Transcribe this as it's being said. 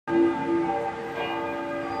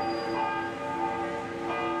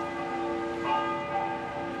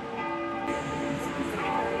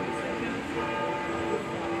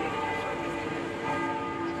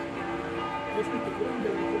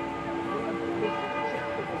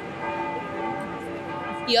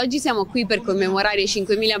E oggi siamo qui per commemorare i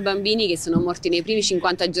 5.000 bambini che sono morti nei primi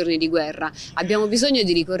 50 giorni di guerra. Abbiamo bisogno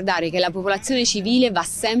di ricordare che la popolazione civile va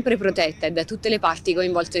sempre protetta e da tutte le parti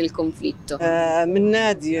coinvolte nel conflitto.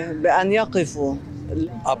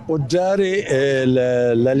 Appoggiare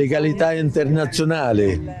la legalità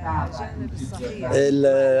internazionale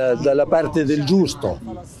dalla parte del giusto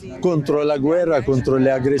contro la guerra, contro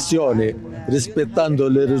le aggressioni, rispettando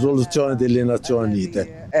le risoluzioni delle Nazioni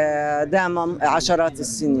Unite. دام عشرات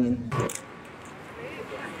السنين.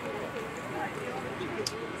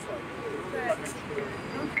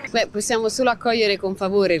 Beh, possiamo solo accogliere con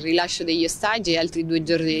favore il rilascio degli ostaggi e altri 2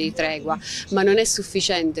 giorni di tregua, ma non è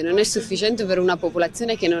sufficiente per una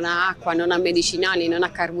popolazione che non ha acqua, non ha medicinali, non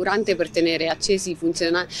ha carburante per tenere accesi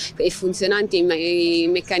e funzionanti i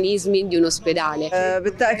meccanismi di un ospedale.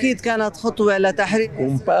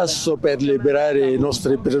 Un passo per liberare i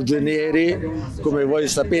nostri prigionieri. Come voi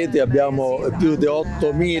sapete abbiamo più di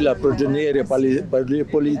 8.000 prigionieri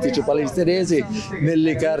politici palestinesi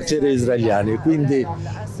nelle carceri israeliane, quindi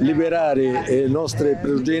liberare i nostri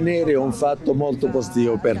prigionieri è un fatto molto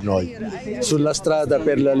positivo per noi, sulla strada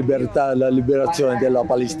per la libertà e la liberazione della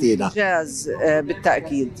Palestina.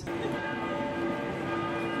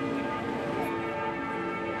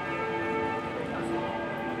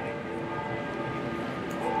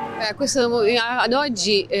 Ad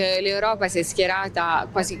oggi l'Europa si è schierata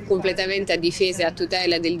quasi completamente a difesa e a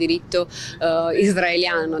tutela del diritto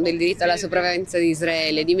israeliano, del diritto alla sopravvivenza di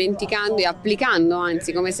Israele, dimenticando e applicando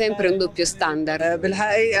anzi come sempre un doppio standard.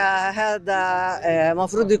 بالحقيقة هذا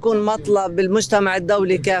مفروض يكون مطلب بالمجتمع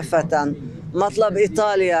الدولي كافة. مطلب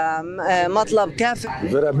إيطاليا مطلب كافي.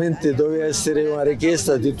 Veramente deve essere una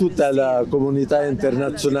richiesta di tutta la comunità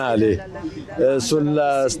internazionale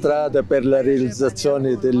sulla strada per la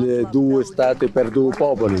realizzazione delle 2 stati per 2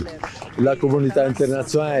 popoli. La comunità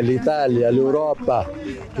internazionale, l'Italia, l'Europa,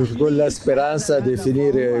 con la speranza di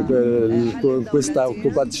finire questa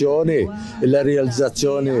occupazione e la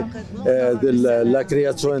realizzazione della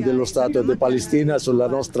creazione dello Stato di Palestina sulla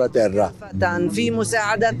nostra terra.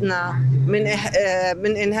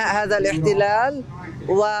 من إنهاء هذا الاحتلال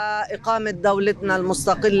وإقامة دولتنا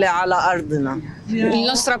المستقلة على أرضنا. Il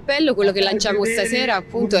nostro appello, quello che lanciamo stasera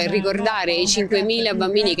appunto, è ricordare i 5.000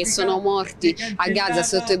 bambini che sono morti a Gaza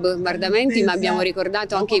sotto i bombardamenti, ma abbiamo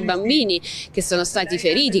ricordato anche i bambini che sono stati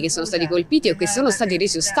feriti, che sono stati colpiti o che sono stati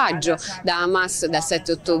resi ostaggio da Hamas dal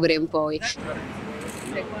 7 ottobre in poi.